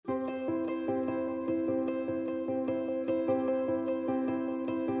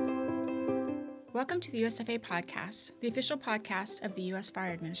Welcome to the USFA Podcast, the official podcast of the U.S.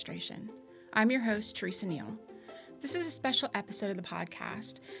 Fire Administration. I'm your host, Teresa Neal. This is a special episode of the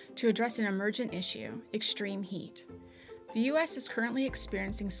podcast to address an emergent issue, extreme heat. The U.S. is currently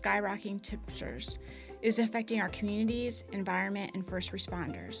experiencing skyrocketing temperatures. It is affecting our communities, environment, and first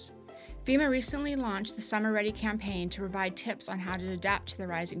responders. FEMA recently launched the Summer Ready campaign to provide tips on how to adapt to the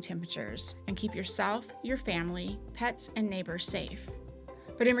rising temperatures and keep yourself, your family, pets, and neighbors safe.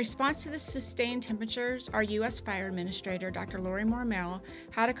 But in response to the sustained temperatures, our U.S. Fire Administrator, Dr. Moore-Merrell,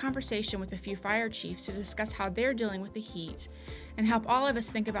 had a conversation with a few fire chiefs to discuss how they're dealing with the heat and help all of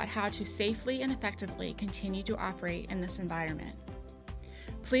us think about how to safely and effectively continue to operate in this environment.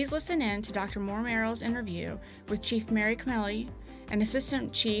 Please listen in to Dr. Moore-Merrell's interview with Chief Mary Cameli and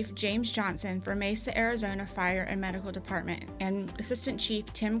Assistant Chief James Johnson from Mesa, Arizona Fire and Medical Department, and Assistant Chief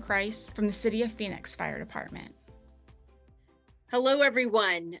Tim Kreis from the City of Phoenix Fire Department. Hello,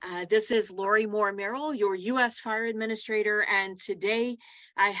 everyone. This is Lori Moore-Merrell, your U.S. Fire Administrator, and today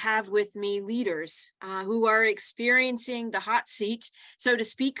I have with me leaders who are experiencing the hot seat, so to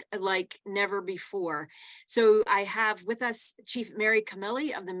speak, like never before. So I have with us Chief Mary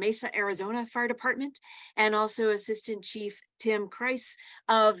Cameli of the Mesa, Arizona Fire Department, and also Assistant Chief Tim Kreis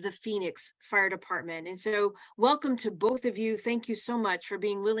of the Phoenix Fire Department. And so welcome to both of you. Thank you so much for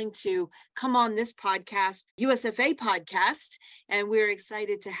being willing to come on this podcast, USFA Podcast. And we're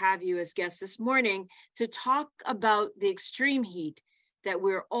excited to have you as guests this morning to talk about the extreme heat that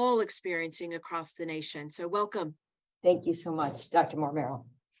we're all experiencing across the nation. So welcome. Thank you so much, Dr. Moore-Merrell.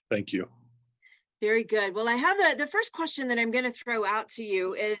 Thank you. Very good. Well, I have the first question that I'm going to throw out to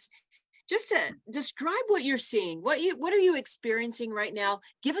you is just to describe what you're seeing. What are you experiencing right now?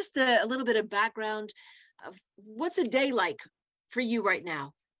 Give us a little bit of background of what's a day like for you right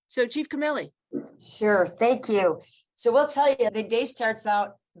now. So Chief Cameli. Sure. Thank you. So we'll tell you, the day starts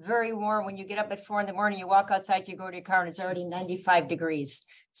out very warm. When you get up at 4 a.m, you walk outside, you go to your car, and it's already 95 degrees.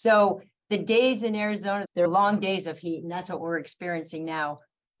 So the days in Arizona, they're long days of heat, and that's what we're experiencing now.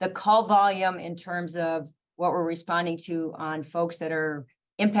 The call volume in terms of what we're responding to on folks that are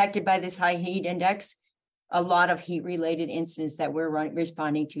impacted by this high heat index, a lot of heat-related incidents that we're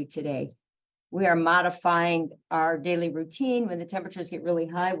responding to today. We are modifying our daily routine. When the temperatures get really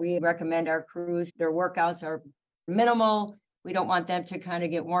high, we recommend our crews, their workouts are minimal. We don't want them to kind of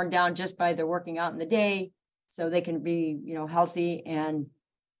get worn down just by their working out in the day, so they can be, healthy and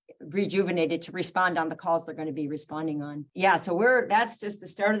rejuvenated to respond on the calls they're going to be responding on. Yeah, so that's just the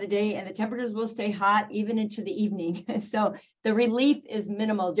start of the day, and the temperatures will stay hot even into the evening. So the relief is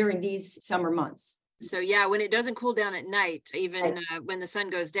minimal during these summer months. So yeah, when it doesn't cool down at night, even when the sun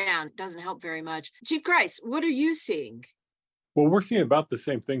goes down, it doesn't help very much. Chief Kreis, what are you seeing? Well, we're seeing about the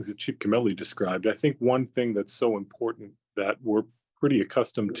same things that Chief Cameli described. I think one thing that's so important that we're pretty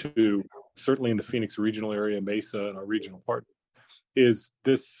accustomed to, certainly in the Phoenix regional area, Mesa and our regional partners, is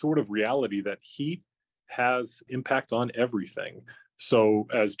this sort of reality that heat has impact on everything. So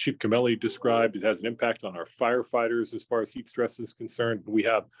as Chief Cameli described, it has an impact on our firefighters as far as heat stress is concerned. We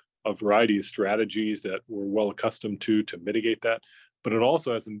have a variety of strategies that we're well accustomed to mitigate that, but it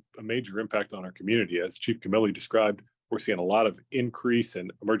also has a major impact on our community. As Chief Cameli described, we're seeing a lot of increase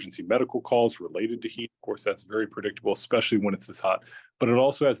in emergency medical calls related to heat. Of course, that's very predictable, especially when it's this hot, but it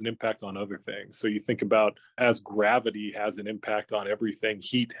also has an impact on other things. So you think about, as gravity has an impact on everything,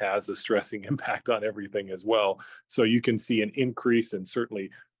 heat has a stressing impact on everything as well. So you can see an increase in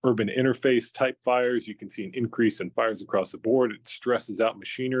certainly urban interface type fires. You can see an increase in fires across the board. It stresses out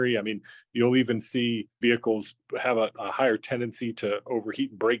machinery. I mean, you'll even see vehicles have a higher tendency to overheat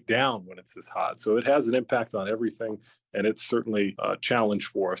and break down when it's this hot. So it has an impact on everything. And it's certainly a challenge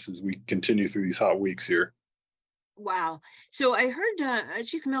for us as we continue through these hot weeks here. Wow. So I heard,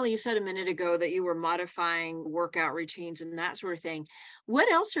 Chief Cameli, you said a minute ago that you were modifying workout routines and that sort of thing.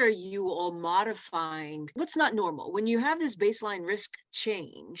 What else are you all modifying? What's not normal? When you have this baseline risk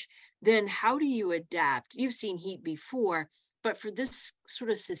change, then how do you adapt? You've seen heat before, but for this sort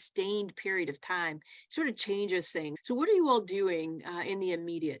of sustained period of time, it sort of changes things. So what are you all doing in the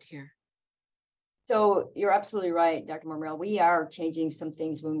immediate here? So you're absolutely right, Dr. Moore-Merrell. We are changing some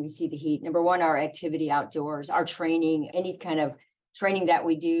things when we see the heat. Number one, our activity outdoors, our training, any kind of training that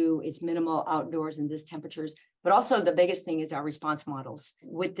we do is minimal outdoors in these temperatures. But also the biggest thing is our response models.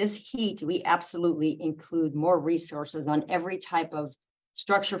 With this heat, we absolutely include more resources on every type of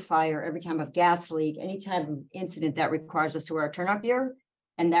structure fire, every time of gas leak, any type of incident that requires us to wear a turnout gear,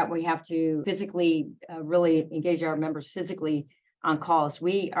 and that we have to physically really engage our members physically on calls.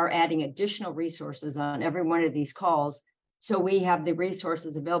 We are adding additional resources on every one of these calls. So we have the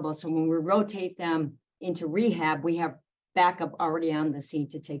resources available. So when we rotate them into rehab, we have backup already on the scene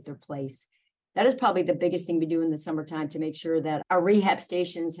to take their place. that is probably the biggest thing we do in the summertime to make sure that our rehab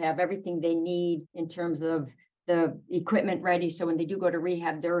stations have everything they need in terms of the equipment ready. So when they do go to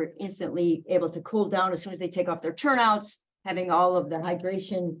rehab, they're instantly able to cool down as soon as they take off their turnouts, having all of the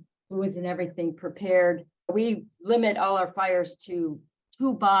hydration fluids and everything prepared. We limit all our fires to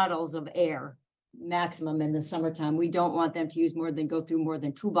 2 bottles of air maximum in the summertime. We don't want them to go through more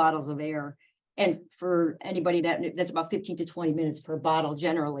than 2 bottles of air. And for anybody that's about 15 to 20 minutes per bottle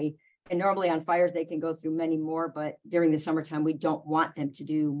generally. And normally on fires, they can go through many more, but during the summertime, we don't want them to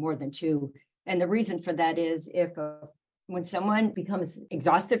do more than 2. And the reason for that is when someone becomes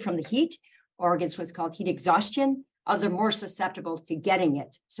exhausted from the heat or gets what's called heat exhaustion, they're more susceptible to getting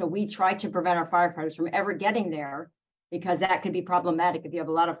it. So we try to prevent our firefighters from ever getting there, because that could be problematic if you have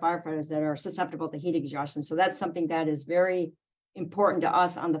a lot of firefighters that are susceptible to heat exhaustion. So that's something that is very important to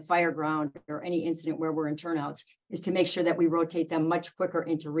us on the fire ground or any incident where we're in turnouts, is to make sure that we rotate them much quicker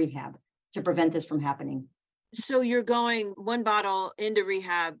into rehab to prevent this from happening. So you're going 1 bottle into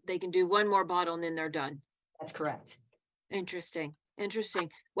rehab, they can do 1 more bottle and then they're done. That's correct. Interesting.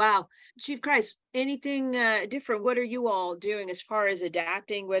 Wow. Chief Kreis, anything different? What are you all doing as far as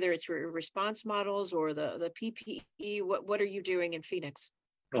adapting, whether it's response models or the PPE? What are you doing in Phoenix?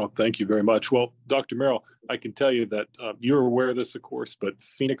 Oh, thank you very much. Well, Dr. Merrill, I can tell you that you're aware of this, of course, but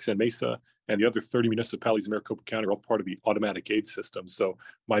Phoenix and Mesa and the other 30 municipalities in Maricopa County are all part of the automatic aid system. So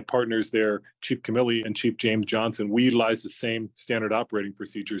my partners there, Chief Cameli and Chief James Johnson, we utilize the same standard operating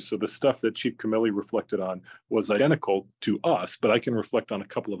procedures. So the stuff that Chief Cameli reflected on was identical to us, but I can reflect on a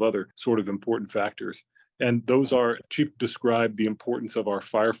couple of other sort of important factors. And those are, Chief described the importance of our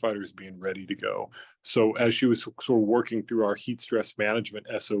firefighters being ready to go. So as she was sort of working through our heat stress management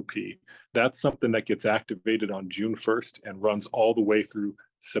SOP, that's something that gets activated on June 1st and runs all the way through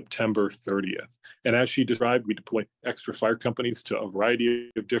September 30th. And as she described, we deploy extra fire companies to a variety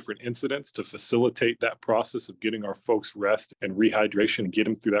of different incidents to facilitate that process of getting our folks rest and rehydration and get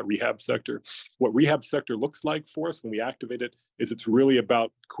them through that rehab sector. What rehab sector looks like for us when we activate it is it's really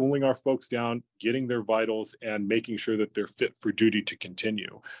about cooling our folks down, getting their vitals, and making sure that they're fit for duty to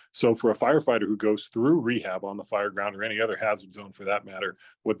continue. So for a firefighter who goes through rehab on the fire ground or any other hazard zone for that matter,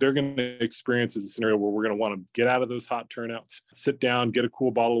 what they're going to experience is a scenario where we're going to want to get out of those hot turnouts, sit down, get a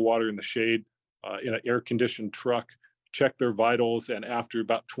cool bottle of water in the shade, in an air-conditioned truck, check their vitals, and after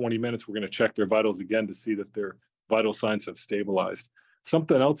about 20 minutes, we're going to check their vitals again to see that their vital signs have stabilized.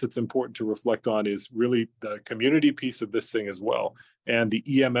 Something else that's important to reflect on is really the community piece of this thing as well, and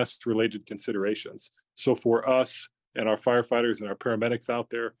the EMS-related considerations. So for us and our firefighters and our paramedics out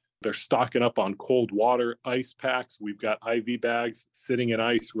there, they're stocking up on cold water, ice packs. We've got IV bags sitting in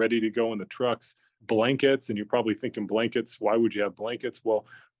ice, ready to go in the trucks. Blankets, and you're probably thinking blankets, why would you have blankets? Well,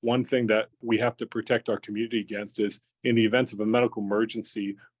 one thing that we have to protect our community against is in the event of a medical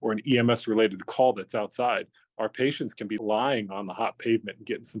emergency or an EMS related call that's outside, our patients can be lying on the hot pavement and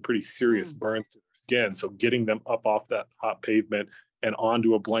getting some pretty serious burns to their skin. So getting them up off that hot pavement and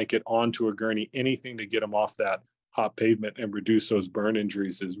onto a blanket, onto a gurney, anything to get them off that hot pavement and reduce those burn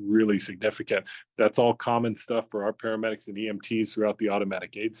injuries is really significant. That's all common stuff for our paramedics and EMTs throughout the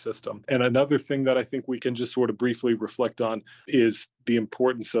automatic aid system. And another thing that I think we can just sort of briefly reflect on is the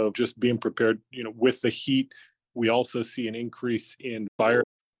importance of just being prepared. With the heat, we also see an increase in fire,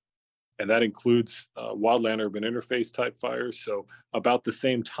 and that includes wildland urban interface type fires. So about the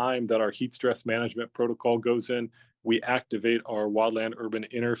same time that our heat stress management protocol goes in, we activate our wildland urban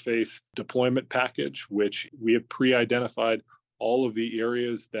interface deployment package, which we have pre-identified all of the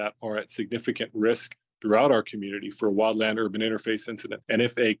areas that are at significant risk throughout our community for a wildland urban interface incident. And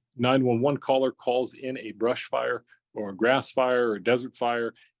if a 911 caller calls in a brush fire or a grass fire or a desert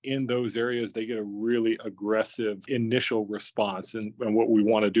fire in those areas, they get a really aggressive initial response. And what we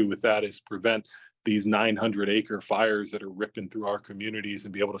want to do with that is prevent these 900-acre fires that are ripping through our communities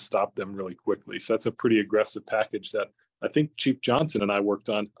and be able to stop them really quickly. So that's a pretty aggressive package that I think Chief Johnson and I worked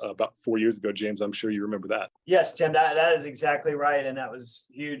on about 4 years ago. James, I'm sure you remember that. Yes, Tim, that is exactly right. And that was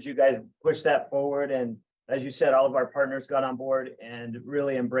huge. You guys pushed that forward. And as you said, all of our partners got on board and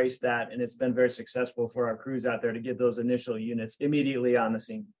really embraced that. And it's been very successful for our crews out there to get those initial units immediately on the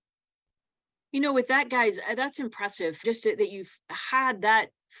scene. With that, guys, that's impressive. Just that you've had that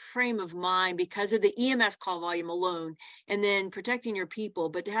frame of mind because of the EMS call volume alone, and then protecting your people,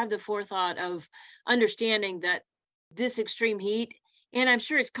 but to have the forethought of understanding that this extreme heat, and I'm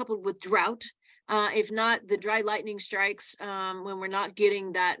sure it's coupled with drought, if not the dry lightning strikes, when we're not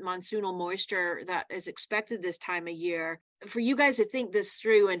getting that monsoonal moisture that is expected this time of year, for you guys to think this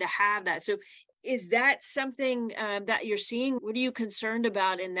through and to have that. So is that something that you're seeing? What are you concerned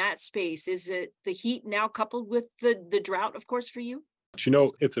about in that space? Is it the heat now coupled with the drought, of course, for you?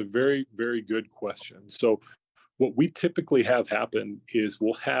 It's a very, very good question. So what we typically have happen is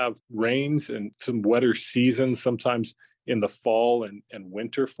we'll have rains and some wetter seasons sometimes in the fall and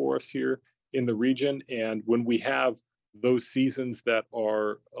winter for us here in the region. And when we have those seasons that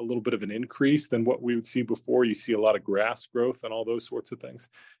are a little bit of an increase than what we would see before, you see a lot of grass growth and all those sorts of things.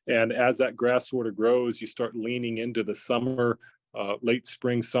 And as that grass sort of grows, you start leaning into the summer, late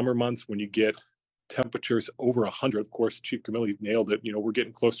spring, summer months when you get temperatures over 100. Of course, Chief Cameli nailed it. We're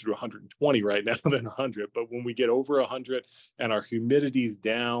getting closer to 120 right now than 100. But when we get over 100 and our humidity's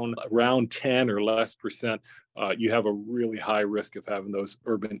down around 10 or less percent, you have a really high risk of having those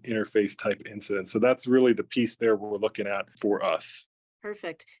urban interface type incidents. So that's really the piece there we're looking at for us.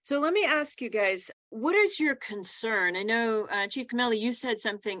 Perfect. So let me ask you guys, what is your concern? I know, Chief Cameli, you said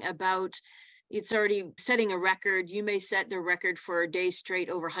something about it's already setting a record. You may set the record for a day straight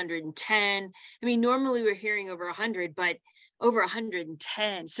over 110. I mean, normally we're hearing over 100, but over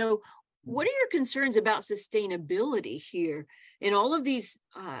 110. So what are your concerns about sustainability here in all of these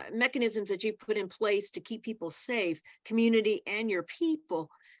mechanisms that you put in place to keep people safe, community and your people?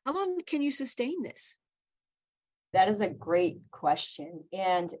 How long can you sustain this? That is a great question.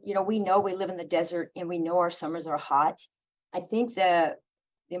 And, we know we live in the desert and we know our summers are hot. I think the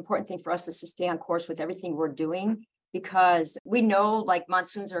important thing for us is to stay on course with everything we're doing, because we know like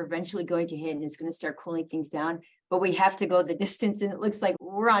monsoons are eventually going to hit and it's going to start cooling things down, but we have to go the distance. And it looks like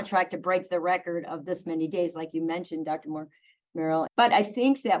we're on track to break the record of this many days, like you mentioned, Dr. Moore-Merrell. But I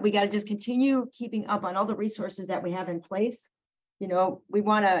think that we got to just continue keeping up on all the resources that we have in place. We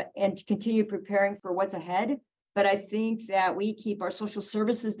want to and continue preparing for what's ahead. But I think that we keep our social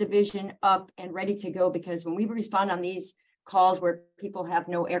services division up and ready to go, because when we respond on these calls where people have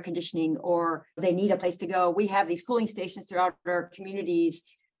no air conditioning or they need a place to go, we have these cooling stations throughout our communities.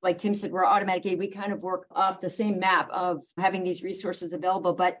 Like Tim said, we're automatic aid. We kind of work off the same map of having these resources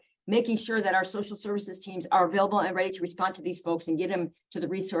available, but making sure that our social services teams are available and ready to respond to these folks and get them to the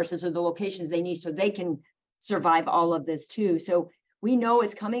resources or the locations they need so they can survive all of this too. So we know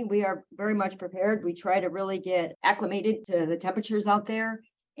it's coming. We are very much prepared. We try to really get acclimated to the temperatures out there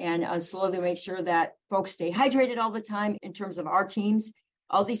and slowly make sure that folks stay hydrated all the time in terms of our teams.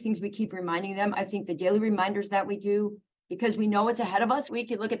 All these things we keep reminding them. I think the daily reminders that we do, because we know it's ahead of us, we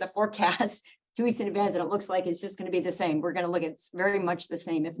can look at the forecast 2 weeks in advance and it looks like it's just going to be the same. We're going to look at very much the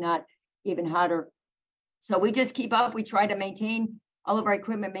same, if not even hotter. So we just keep up. We try to maintain all of our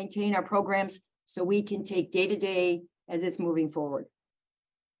equipment, maintain our programs so we can take day to day as it's moving forward.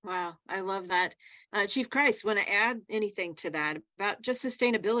 Wow, I love that. Chief Kreis, want to add anything to that about just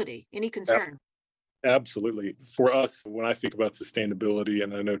sustainability? Any concern? Absolutely. For us, when I think about sustainability,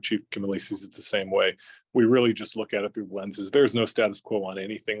 and I know Chief Cameli sees it the same way, we really just look at it through lenses. There's no status quo on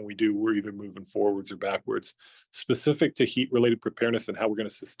anything we do. We're either moving forwards or backwards. Specific to heat-related preparedness and how we're going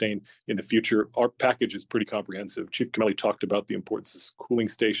to sustain in the future, our package is pretty comprehensive. Chief Cameli talked about the importance of cooling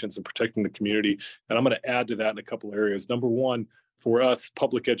stations and protecting the community, and I'm going to add to that in a couple areas. Number one, for us,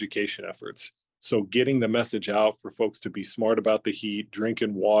 public education efforts. So getting the message out for folks to be smart about the heat,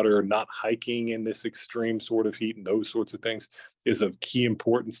 drinking water, not hiking in this extreme sort of heat and those sorts of things is of key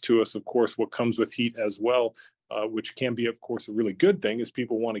importance to us. Of course, what comes with heat as well, which can be, of course, a really good thing, is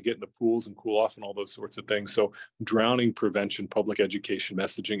people want to get in the pools and cool off and all those sorts of things. So drowning prevention, public education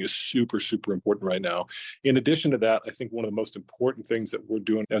messaging is super, super important right now. In addition to that, I think one of the most important things that we're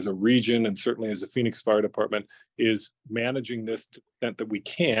doing as a region and certainly as a Phoenix Fire Department is managing this to the extent that we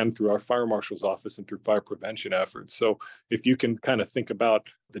can through our fire marshal's office and through fire prevention efforts. So if you can kind of think about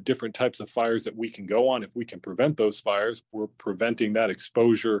the different types of fires that we can go on, if we can prevent those fires, we're preventing that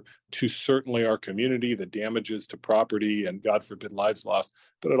exposure to certainly our community, the damages to property, and God forbid lives lost,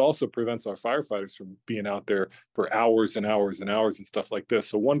 but it also prevents our firefighters from being out there for hours and hours and hours and stuff like this.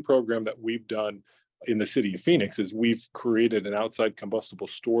 So one program that we've done in the city of Phoenix is we've created an outside combustible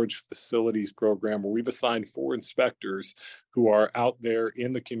storage facilities program where we've assigned 4 inspectors who are out there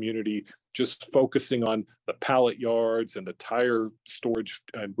in the community just focusing on the pallet yards and the tire storage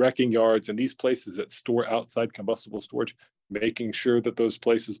and wrecking yards and these places that store outside combustible storage, making sure that those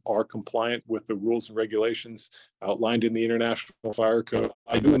places are compliant with the rules and regulations outlined in the International Fire Code.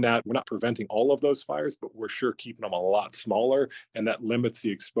 By doing that, we're not preventing all of those fires, but we're sure keeping them a lot smaller, and that limits the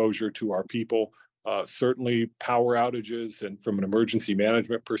exposure to our people. Certainly power outages, and from an emergency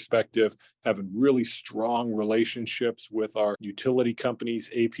management perspective, having really strong relationships with our utility companies,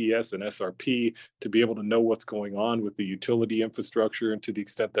 APS and SRP, to be able to know what's going on with the utility infrastructure, and to the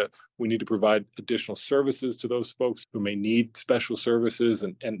extent that we need to provide additional services to those folks who may need special services,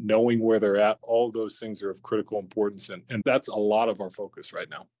 and knowing where they're at. All of those things are of critical importance. And that's a lot of our focus right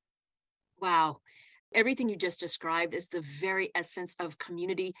now. Wow. Everything you just described is the very essence of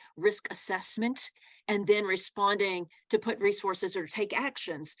community risk assessment and then responding to put resources or take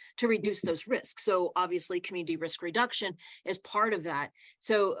actions to reduce those risks. So obviously community risk reduction is part of that.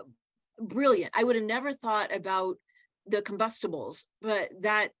 So brilliant. I would have never thought about the combustibles, but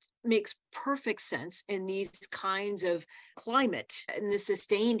that makes perfect sense in these kinds of climate and the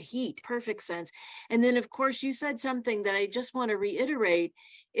sustained heat. Perfect sense. And then, of course, you said something that I just want to reiterate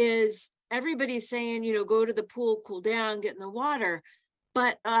is everybody's saying, go to the pool, cool down, get in the water.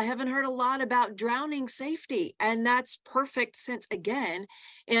 But I haven't heard a lot about drowning safety. And that's perfect sense again,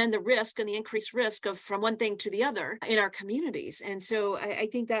 and the risk and the increased risk of from one thing to the other in our communities. And so I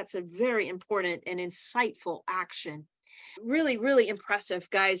think that's a very important and insightful action. Really, really impressive,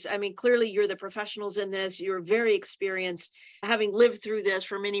 guys. I mean, clearly you're the professionals in this. You're very experienced, having lived through this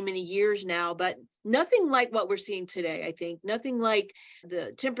for many, many years now, but nothing like what we're seeing today, I think. Nothing like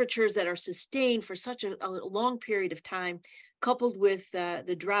the temperatures that are sustained for such a long period of time, coupled with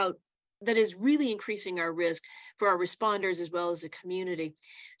the drought that is really increasing our risk for our responders as well as the community.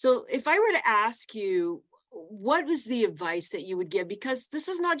 So if I were to ask you, what was the advice that you would give? Because this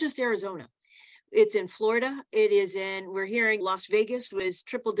is not just Arizona. It's in Florida. We're hearing Las Vegas was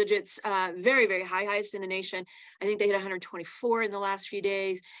triple digits, very, very high, highest in the nation. I think they hit 124 in the last few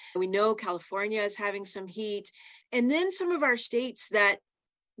days. We know California is having some heat. And then some of our states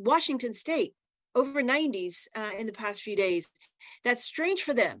Washington State, over 90s in the past few days. That's strange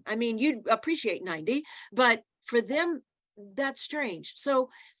for them. I mean, you'd appreciate 90, but for them, that's strange. So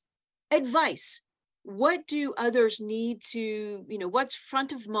advice. What do others need to, what's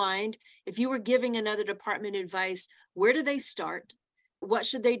front of mind? If you were giving another department advice, where do they start? What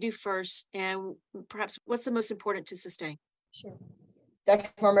should they do first? And perhaps what's the most important to sustain? Sure.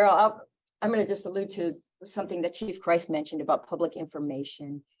 Dr. Moore-Merrell, I'm going to just allude to something that Chief Kreis mentioned about public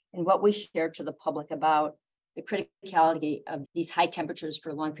information and what we share to the public about the criticality of these high temperatures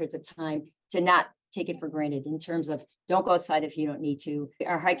for long periods of time, to not take it for granted in terms of don't go outside if you don't need to.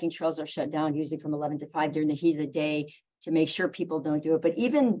 Our hiking trails are shut down usually from 11 to 5 during the heat of the day to make sure people don't do it. But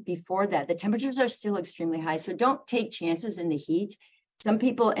even before that, the temperatures are still extremely high. So don't take chances in the heat. Some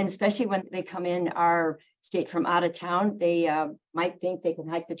people, and especially when they come in our state from out of town, they might think they can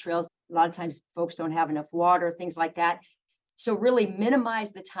hike the trails. A lot of times folks don't have enough water, things like that. So really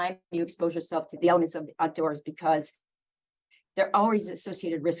minimize the time you expose yourself to the elements of the outdoors, because there are always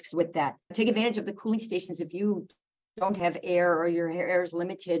associated risks with that. Take advantage of the cooling stations. If you don't have air or your air is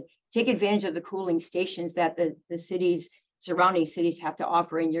limited, take advantage of the cooling stations that the cities, surrounding cities have to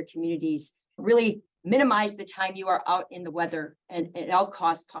offer in your communities. Really minimize the time you are out in the weather and at all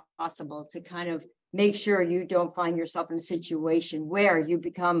costs possible, to kind of make sure you don't find yourself in a situation where you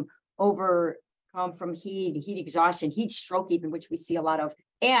become overcome from heat exhaustion, heat stroke even, which we see a lot of.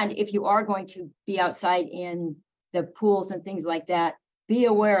 And if you are going to be outside in the pools and things like that, be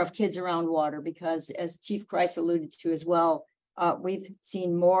aware of kids around water, because as Chief Kreis alluded to as well, we've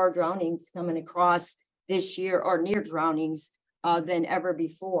seen more drownings coming across this year, or near drownings, than ever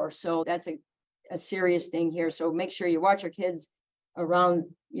before. So that's a serious thing here. So make sure you watch your kids around,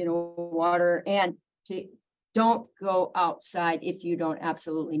 water, and don't go outside if you don't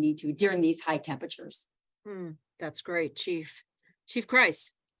absolutely need to during these high temperatures. That's great, Chief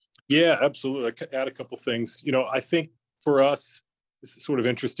Kreis. Yeah, absolutely. I could add a couple things. I think for us, this is sort of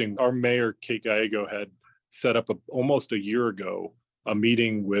interesting. Our mayor, Kate Gallego, had set up almost a year ago a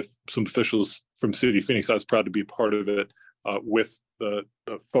meeting with some officials from City of Phoenix. I was proud to be a part of it, with the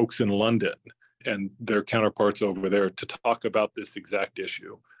folks in London and their counterparts over there, to talk about this exact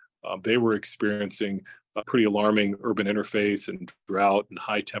issue. They were experiencing a pretty alarming urban interface and drought and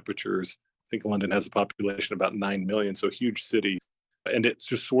high temperatures. I think London has a population of about 9 million, so huge city. And it's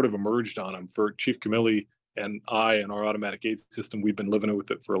just sort of emerged on them. For Chief Cameli and I and our automatic aid system, we've been living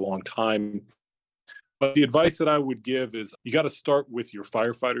with it for a long time. But the advice that I would give is you got to start with your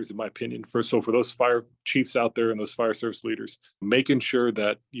firefighters, in my opinion. For those fire chiefs out there and those fire service leaders, making sure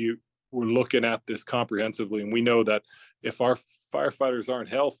that we're looking at this comprehensively. And we know that if our firefighters aren't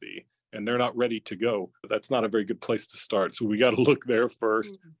healthy and they're not ready to go, that's not a very good place to start. So we got to look there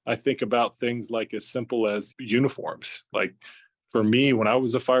first. I think about things like as simple as uniforms. Like, for me, when I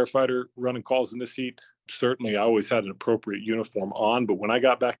was a firefighter running calls in this heat, certainly I always had an appropriate uniform on. But when I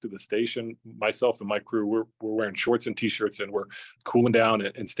got back to the station, myself and my crew, we're wearing shorts and T-shirts, and we're cooling down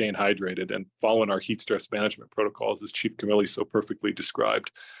and staying hydrated and following our heat stress management protocols, as Chief Cameli so perfectly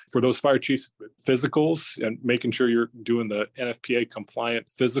described. For those fire chiefs, physicals, and making sure you're doing the NFPA compliant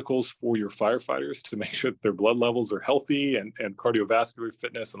physicals for your firefighters to make sure that their blood levels are healthy and cardiovascular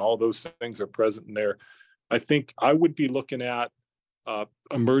fitness and all those things are present in there. I think I would be looking at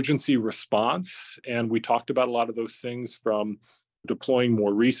emergency response. And we talked about a lot of those things, from deploying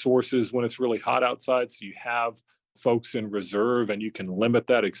more resources when it's really hot outside, so you have folks in reserve and you can limit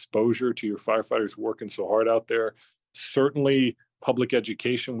that exposure to your firefighters working so hard out there. Certainly public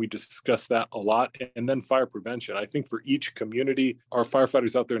education, we discuss that a lot. And then fire prevention. I think for each community, our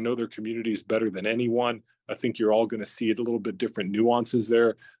firefighters out there know their communities better than anyone. I think you're all going to see it a little bit different nuances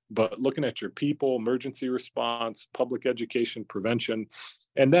there. But looking at your people, emergency response, public education, prevention,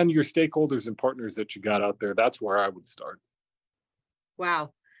 and then your stakeholders and partners that you got out there, that's where I would start.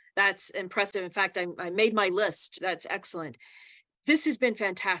 Wow, that's impressive. In fact, I made my list. That's excellent. This has been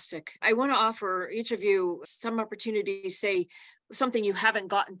fantastic. I want to offer each of you some opportunity to say something you haven't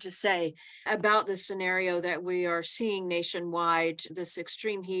gotten to say about the scenario that we are seeing nationwide, this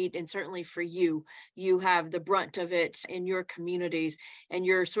extreme heat. And certainly for you, you have the brunt of it in your communities, and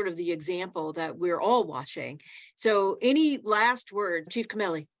you're sort of the example that we're all watching. So any last words, Chief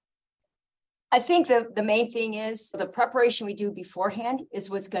Cameli? I think the main thing is the preparation we do beforehand is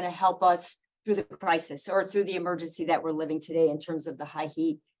what's going to help us through the crisis or through the emergency that we're living today in terms of the high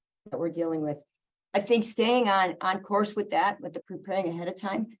heat that we're dealing with. I think staying on course with that, with the preparing ahead of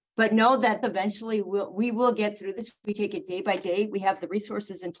time, but know that eventually we will get through this. We take it day by day. We have the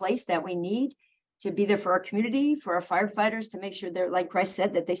resources in place that we need to be there for our community, for our firefighters, to make sure they're, like Kreis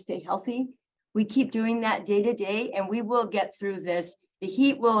said, that they stay healthy. We keep doing that day to day, and we will get through this. The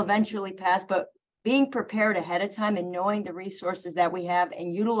heat will eventually pass, but being prepared ahead of time and knowing the resources that we have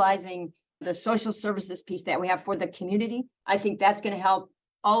and utilizing the social services piece that we have for the community, I think that's going to help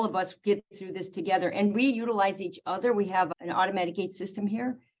all of us get through this together. And we utilize each other. We have an automatic gate system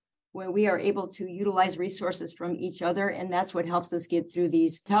here where we are able to utilize resources from each other. And that's what helps us get through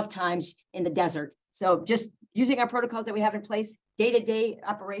these tough times in the desert. So just using our protocols that we have in place, day-to-day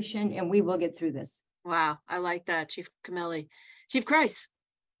operation, and we will get through this. Wow, I like that, Chief Cameli. Chief Kreis.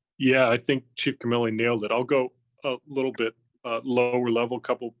 Yeah, I think Chief Cameli nailed it. I'll go a little bit lower level,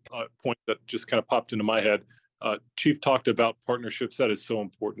 couple points that just kind of popped into my head. Chief talked about partnerships. That is so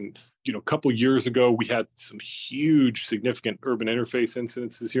important. You know, a couple years ago, we had some huge, significant urban interface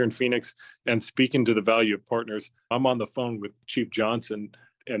incidences here in Phoenix. And speaking to the value of partners, I'm on the phone with Chief Johnson,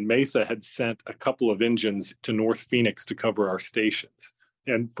 and Mesa had sent a couple of engines to North Phoenix to cover our stations.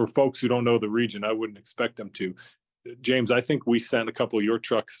 And for folks who don't know the region, I wouldn't expect them to. James, I think we sent a couple of your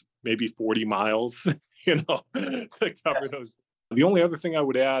trucks, maybe 40 miles, to cover those. The only other thing I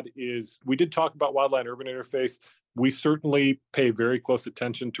would add is we did talk about wildland urban interface. We certainly pay very close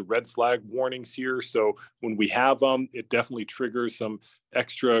attention to red flag warnings here. So when we have them, it definitely triggers some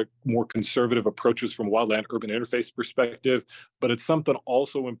extra, more conservative approaches from wildland urban interface perspective. But it's something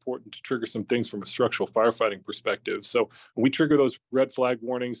also important to trigger some things from a structural firefighting perspective. So when we trigger those red flag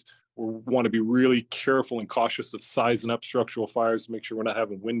warnings, we want to be really careful and cautious of sizing up structural fires to make sure we're not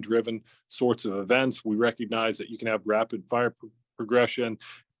having wind-driven sorts of events. We recognize that you can have rapid fire progression,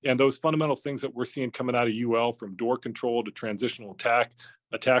 and those fundamental things that we're seeing coming out of UL, from door control to transitional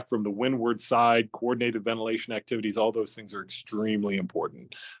attack from the windward side, coordinated ventilation activities, all those things are extremely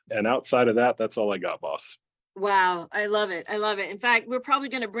important. And outside of that, that's all I got, boss. Wow, I love it. I love it. In fact, we're probably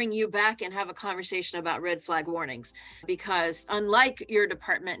going to bring you back and have a conversation about red flag warnings, because unlike your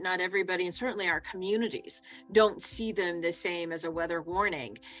department, not everybody, and certainly our communities, don't see them the same as a weather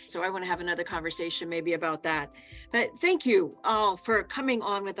warning. So I want to have another conversation maybe about that. But thank you all for coming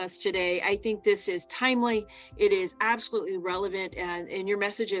on with us today. I think this is timely. It is absolutely relevant, and your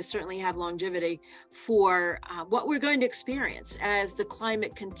messages certainly have longevity for what we're going to experience as the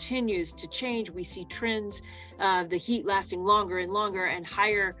climate continues to change. We see trends, the heat lasting longer and longer and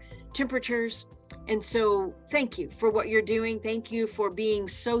higher temperatures. And so thank you for what you're doing. Thank you for being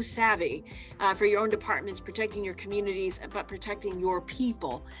so savvy for your own departments, protecting your communities, but protecting your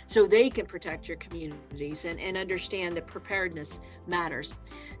people so they can protect your communities and understand that preparedness matters.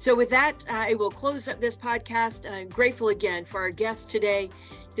 So with that, I will close up this podcast. I'm grateful again for our guest today.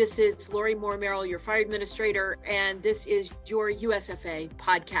 This is Lori Moore-Merrell, your fire administrator, and this is your USFA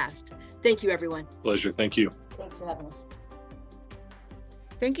podcast. Thank you, everyone. Pleasure. Thank you. Thanks for having us.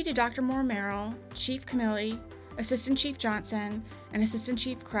 Thank you to Dr. Moore-Merrell, Chief Cameli, Assistant Chief Johnson, and Assistant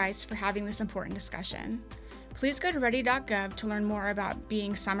Chief Kreis for having this important discussion. Please go to ready.gov to learn more about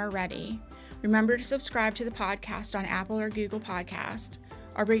being summer ready. Remember to subscribe to the podcast on Apple or Google Podcast.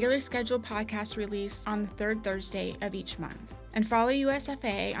 Our regularly scheduled podcast release on the third Thursday of each month. And follow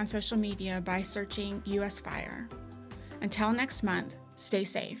USFA on social media by searching US Fire. Until next month, stay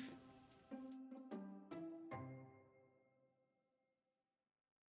safe.